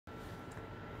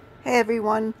Hey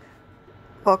everyone,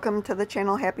 welcome to the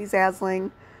channel Happy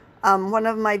Zazzling. One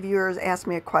of my viewers asked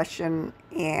me a question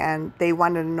and they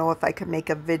wanted to know if I could make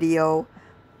a video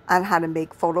on how to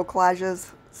make photo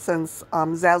collages since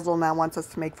Zazzle now wants us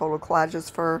to make photo collages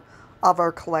for all of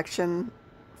our collection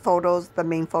photos, the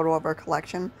main photo of our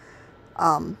collection.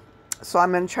 So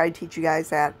I'm going to try to teach you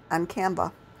guys that on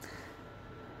Canva.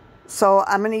 So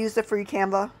I'm going to use the free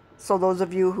Canva, so those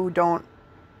of you who don't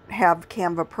have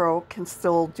Canva Pro can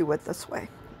still do it this way.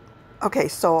 Okay,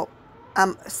 so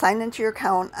sign into your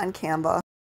account on Canva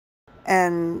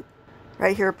and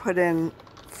right here put in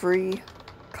free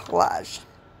collage.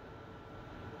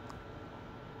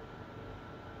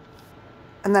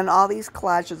 And then all these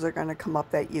collages are going to come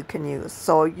up that you can use.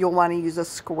 So you'll want to use a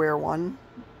square one.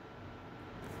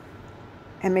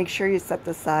 And make sure you set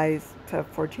the size to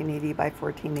 1480 by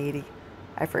 1480.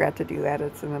 I forgot to do that.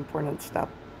 It's an important step.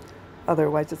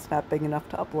 Otherwise, it's not big enough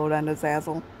to upload onto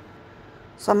Zazzle.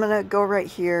 So I'm going to go right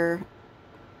here.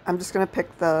 I'm just going to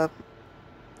pick the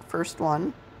first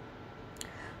one.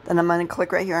 Then I'm going to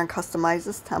click right here on Customize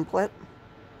this template.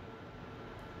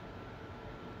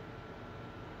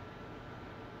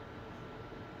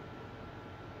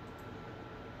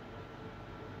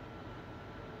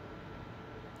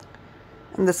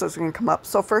 And this is going to come up.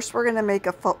 So first we're going to make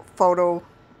a photo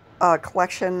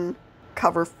collection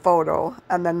cover photo,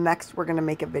 and then next we're going to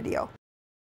make a video.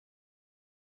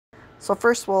 So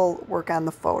first we'll work on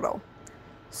the photo.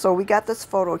 So we got this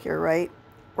photo here, right?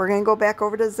 We're going to go back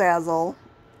over to Zazzle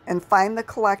and find the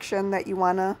collection that you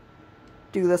want to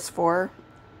do this for.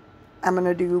 I'm going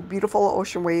to do Beautiful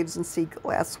Ocean Waves and Sea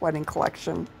Glass Wedding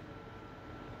Collection.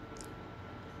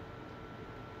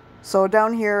 So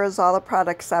down here is all the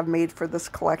products I've made for this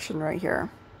collection right here.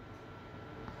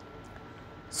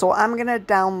 So I'm going to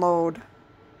download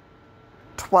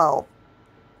 12.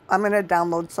 I'm going to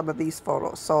download some of these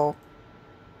photos. So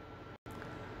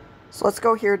let's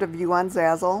go here to View on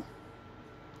Zazzle.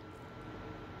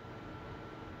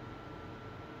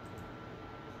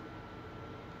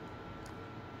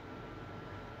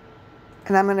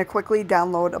 And I'm going to quickly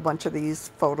download a bunch of these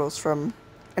photos from...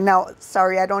 And now,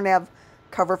 sorry, I don't have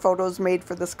cover photos made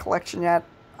for this collection yet.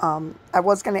 I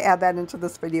was going to add that into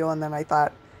this video, and then I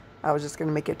thought I was just going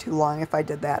to make it too long if I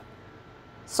did that.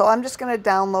 So I'm just going to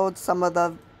download some of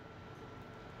the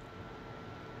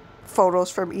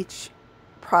photos from each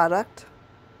product.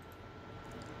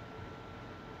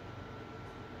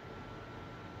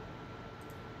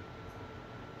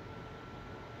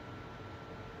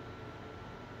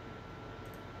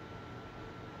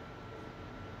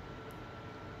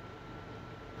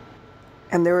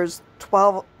 And there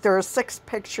are 6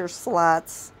 picture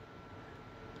slots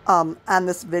on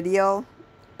this video,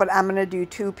 but I'm going to do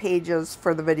 2 pages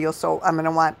for the video, so I'm going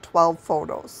to want 12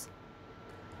 photos.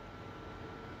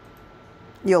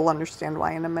 You'll understand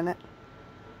why in a minute.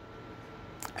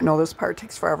 I know this part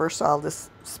takes forever, so I'll just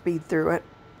speed through it.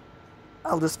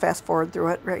 I'll just fast forward through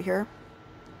it right here.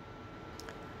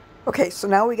 Okay, so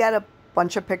now we got a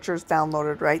bunch of pictures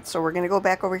downloaded, right? So we're going to go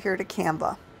back over here to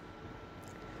Canva.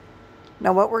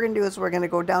 Now what we're going to do is we're going to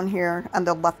go down here on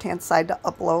the left-hand side to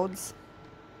Uploads.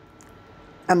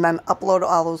 And then upload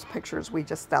all those pictures we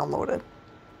just downloaded.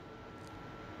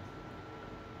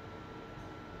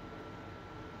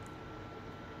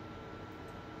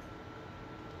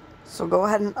 So go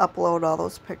ahead and upload all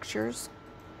those pictures.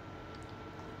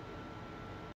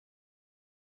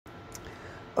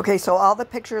 Okay, so all the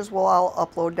pictures will all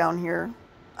upload down here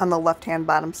on the left-hand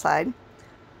bottom side.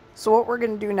 So what we're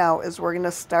going to do now is we're going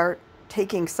to start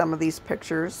taking some of these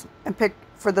pictures and pick,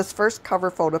 for this first cover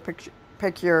photo,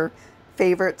 pick your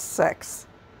favorite 6,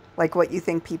 like what you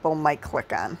think people might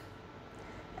click on.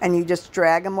 And you just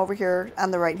drag them over here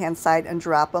on the right hand side and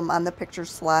drop them on the picture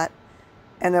slot,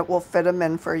 and it will fit them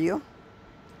in for you.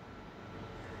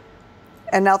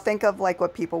 And now think of like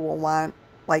what people will want.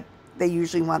 Like they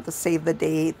usually want the save the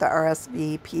date, the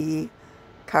RSVP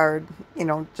card. You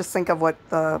know, just think of what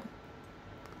the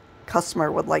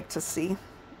customer would like to see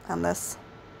on this.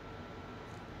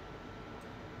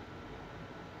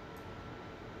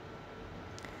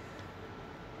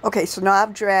 Okay, so now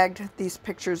I've dragged these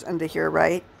pictures into here,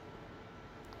 right?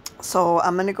 So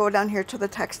I'm going to go down here to the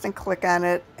text and click on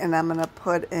it, and I'm going to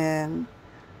put in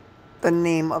the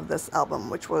name of this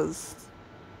album, which was...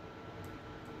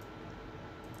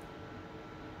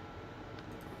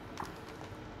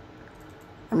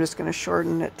 I'm just going to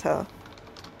shorten it to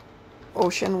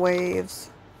Ocean Waves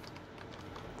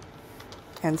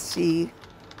and Sea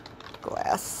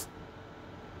Glass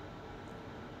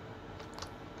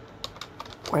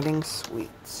Wedding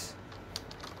Suites.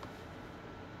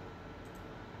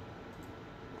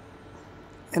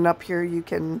 And up here you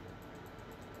can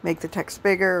make the text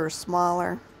bigger or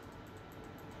smaller.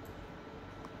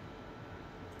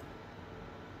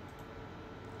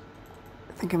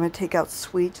 I think I'm going to take out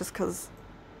sweet just because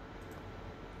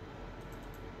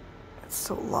it's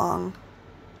so long.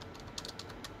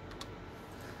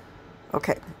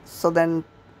 Okay, so then,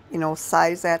 you know,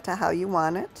 size that to how you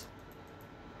want it.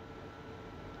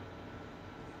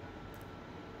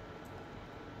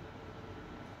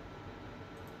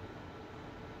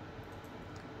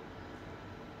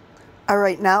 All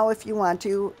right, now if you want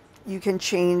to, you can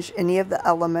change any of the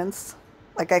elements.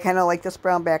 Like I kind of like this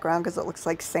brown background because it looks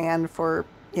like sand for,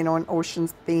 you know, an ocean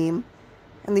theme.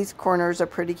 And these corners are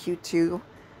pretty cute too.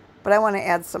 But I want to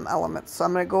add some elements. So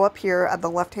I'm going to go up here at the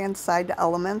left-hand side to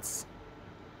elements.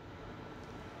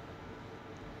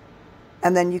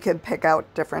 And then you can pick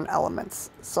out different elements.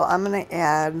 So I'm going to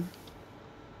add,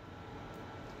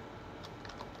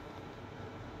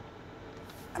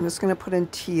 I'm just going to put in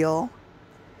teal.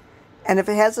 And if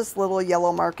it has this little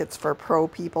yellow mark, it's for pro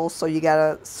people. So you got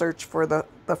to search for the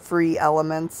free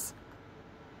elements.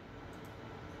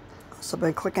 So I'm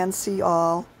going to click on see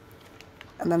all.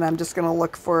 And then I'm just going to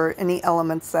look for any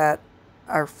elements that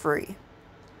are free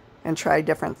and try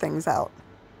different things out.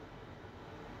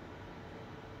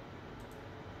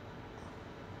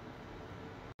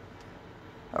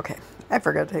 Okay, I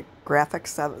forgot to hit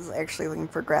graphics. I was actually looking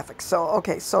for graphics. So,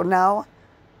 okay, so now,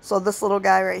 so this little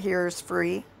guy right here is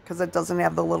free because it doesn't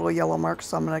have the little yellow mark.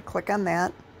 So I'm going to click on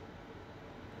that.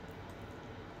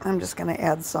 I'm just going to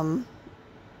add some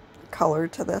color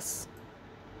to this.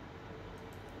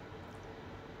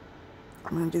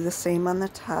 I'm going to do the same on the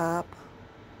top.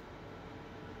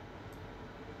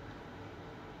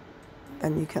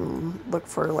 Then you can look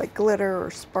for like glitter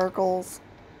or sparkles.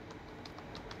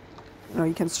 You know,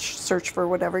 you can search for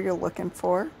whatever you're looking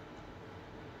for.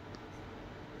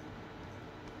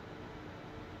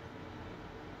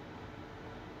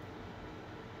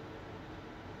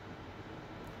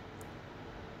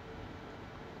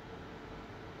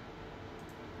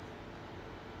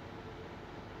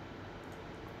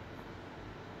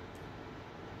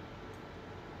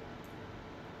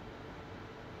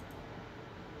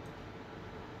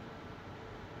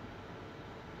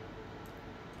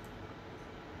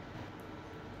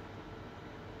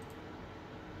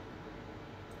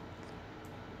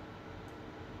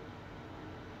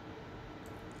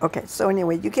 Okay, so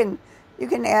anyway, you can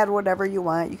add whatever you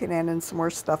want. You can add in some more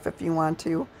stuff if you want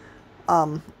to.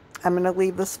 I'm going to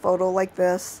leave this photo like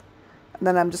this. And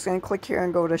then I'm just going to click here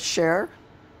and go to share.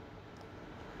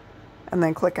 And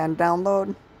then click on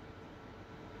download.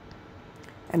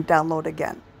 And download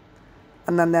again.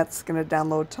 And then that's going to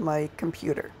download to my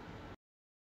computer.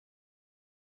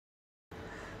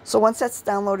 So once that's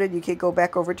downloaded, you can go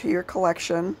back over to your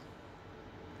collection.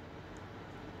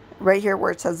 Right here where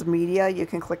it says media, you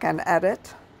can click on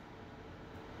edit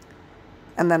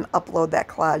and then upload that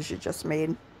collage you just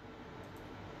made.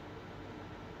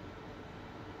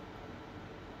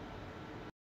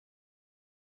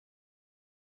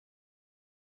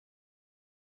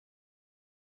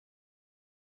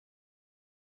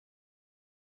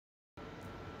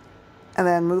 And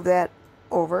then move that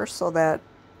over so that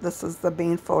this is the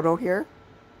main photo here.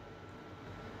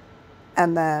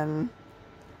 And then,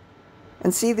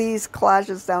 and see these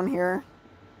collages down here?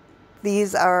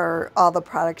 These are all the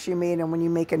products you made, and when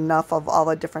you make enough of all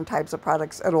the different types of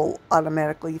products, it'll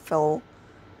automatically fill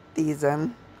these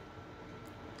in.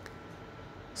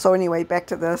 So anyway, back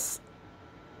to this.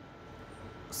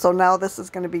 So now this is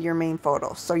going to be your main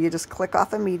photo. So you just click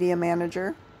off of Media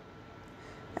Manager,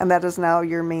 and that is now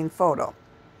your main photo.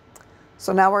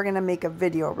 So now we're going to make a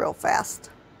video real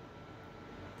fast.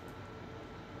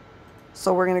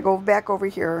 So we're going to go back over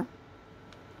here,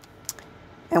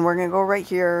 and we're going to go right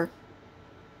here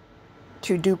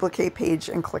to duplicate page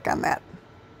and click on that.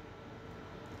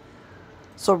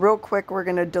 So real quick, we're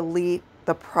going to delete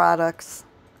the products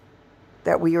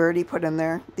that we already put in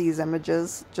there, these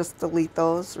images. Just delete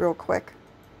those real quick.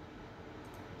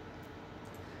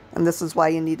 And this is why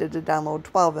you needed to download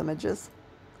 12 images,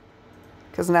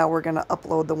 because now we're going to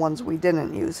upload the ones we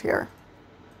didn't use here.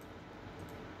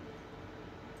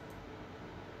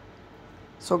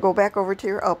 So go back over to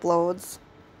your uploads,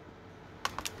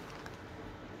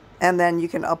 and then you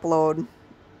can upload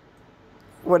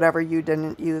whatever you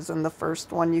didn't use in the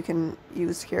first one you can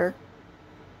use here.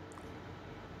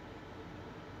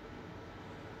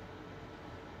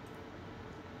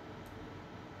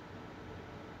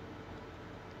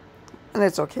 And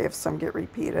it's okay if some get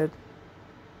repeated.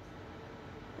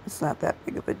 It's not that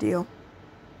big of a deal.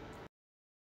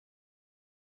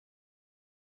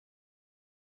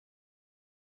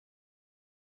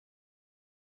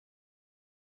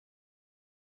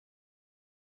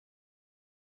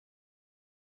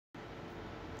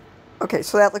 Okay,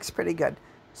 so that looks pretty good.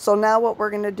 So now what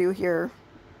we're going to do here,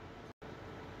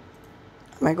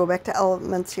 I'm going to go back to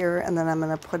elements here, and then I'm going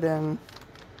to put in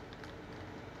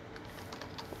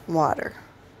water.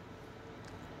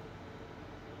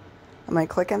 I'm going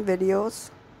to click on videos.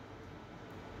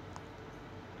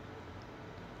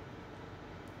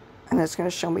 And it's going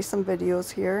to show me some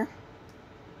videos here.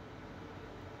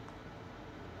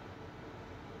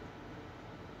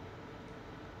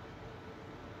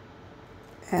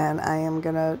 And I am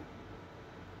going to,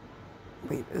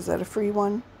 wait, is that a free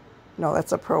one? No,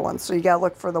 that's a pro one. So you got to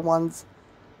look for the ones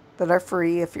that are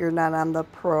free if you're not on the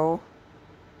pro.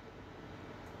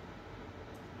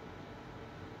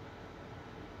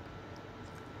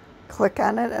 Click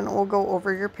on it and it will go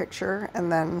over your picture, and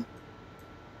then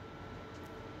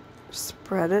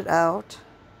spread it out.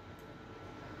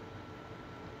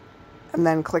 And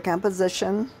then click on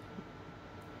position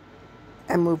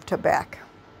and move to back.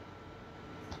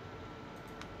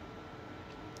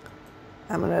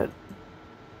 I'm going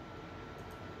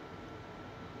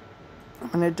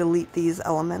to delete these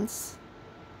elements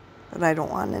that I don't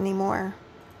want anymore.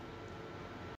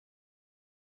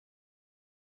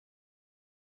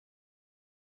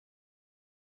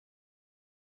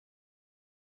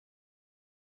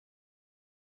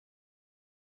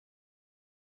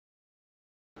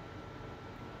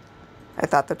 I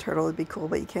thought the turtle would be cool,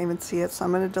 but you can't even see it, so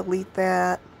I'm going to delete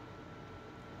that.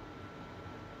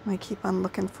 I'm going to keep on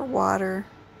looking for water.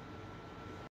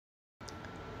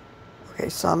 Okay,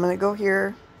 so I'm going to go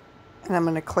here, and I'm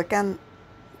going to click on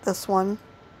this one.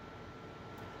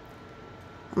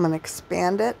 I'm going to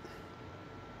expand it.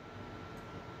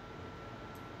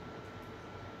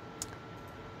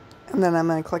 And then I'm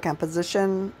going to click on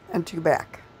position and to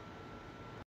back.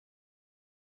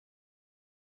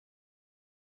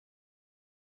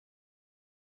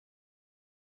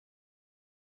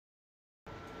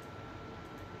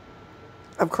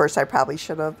 Of course, I probably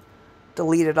should have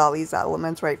deleted all these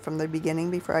elements right from the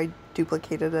beginning before I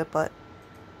duplicated it, but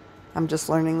I'm just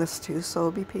learning this too,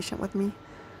 so be patient with me.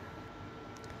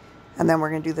 And then we're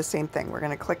going to do the same thing. We're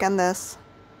going to click on this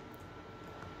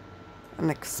and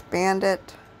expand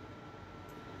it,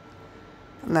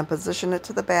 and then position it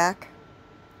to the back.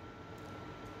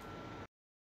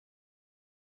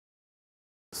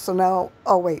 So now,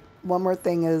 oh wait, one more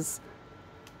thing is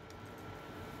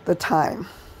the time.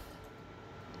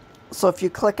 So if you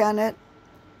click on it,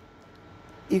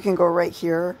 you can go right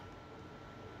here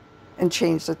and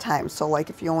change the time. So like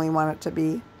if you only want it to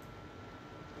be,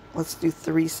 let's do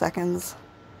 3 seconds.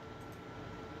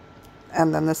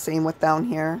 And then the same with down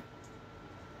here.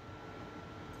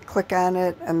 Click on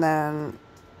it and then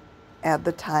add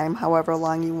the time, however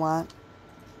long you want.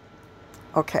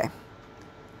 Okay.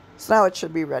 So now it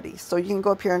should be ready. So you can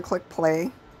go up here and click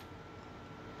play.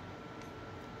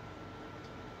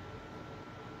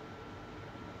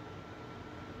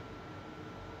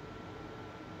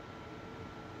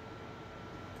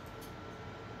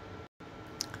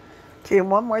 Okay, and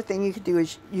one more thing you can do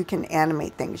is you can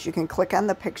animate things. You can click on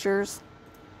the pictures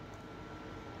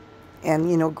and,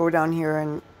 you know, go down here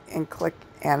and click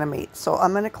animate. So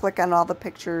I'm going to click on all the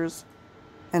pictures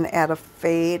and add a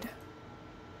fade.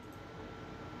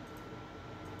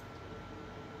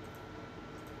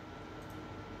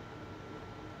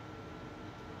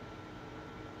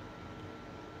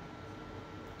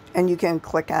 And you can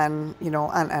click on, you know,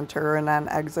 on enter and on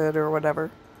exit or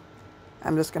whatever.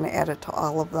 I'm just going to add it to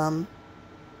all of them.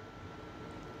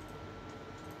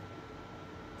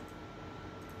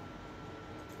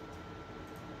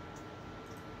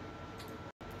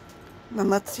 Then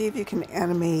let's see if you can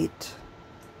animate.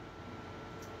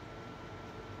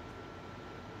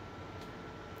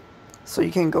 So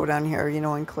you can go down here, you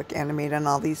know, and click animate on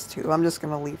all these too. I'm just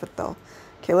going to leave it though.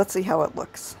 Okay, let's see how it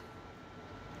looks.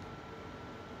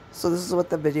 So this is what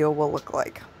the video will look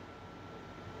like.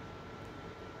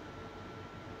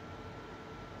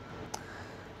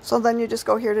 So then you just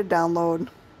go here to download,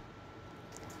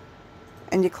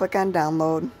 and you click on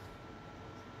download,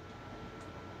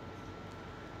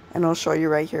 and it'll show you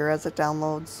right here as it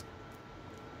downloads.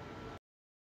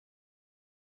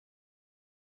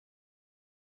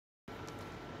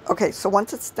 Okay, so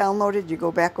once it's downloaded, you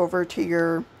go back over to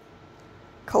your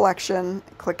collection,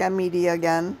 click on media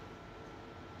again,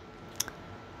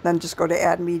 then just go to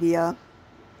add media,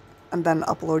 and then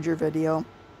upload your video.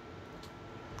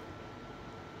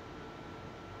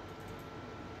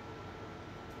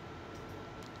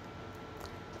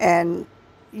 And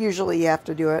usually you have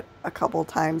to do it a couple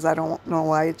times. I don't know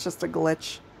why, it's just a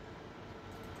glitch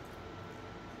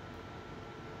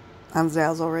on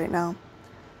Zazzle right now.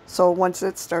 So once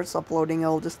it starts uploading,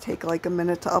 it'll just take like a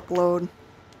minute to upload.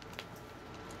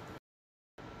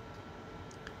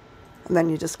 And then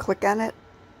you just click on it,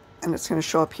 and it's going to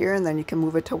show up here, and then you can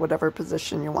move it to whatever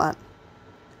position you want.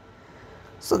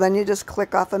 So then you just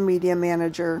click off of Media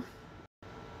Manager,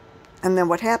 and then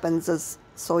what happens is,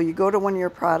 so you go to one of your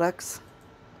products,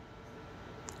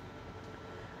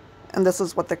 and this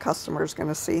is what the customer is going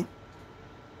to see.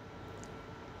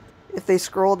 If they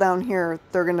scroll down here,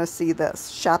 they're going to see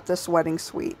this, shop this wedding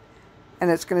suite, and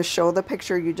it's going to show the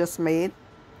picture you just made.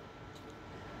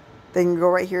 They can go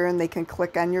right here and they can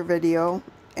click on your video,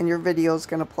 and your video is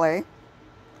going to play.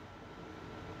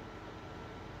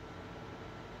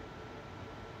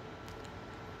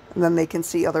 And then they can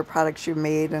see other products you've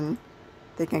made, and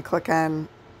they can click on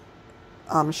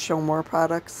show more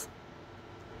products.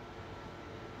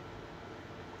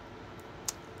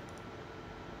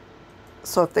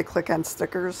 So if they click on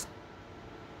stickers,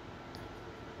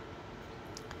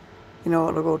 you know,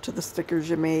 it'll go to the stickers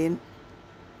you made.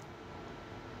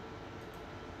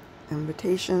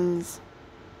 Invitations.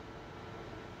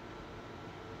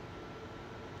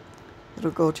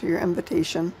 It'll go to your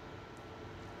invitation.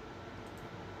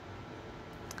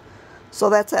 So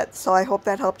that's it. So I hope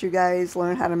that helped you guys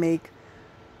learn how to make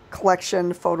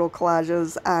collection photo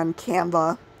collages on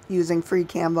Canva using free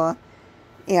Canva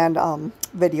and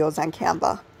videos on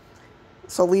Canva.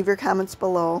 So leave your comments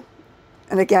below.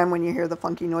 And again, when you hear the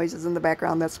funky noises in the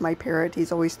background, that's my parrot.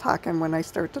 He's always talking when I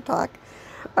start to talk.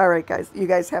 All right, guys. You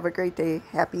guys have a great day.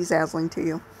 Happy Zazzling to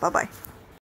you. Bye-bye.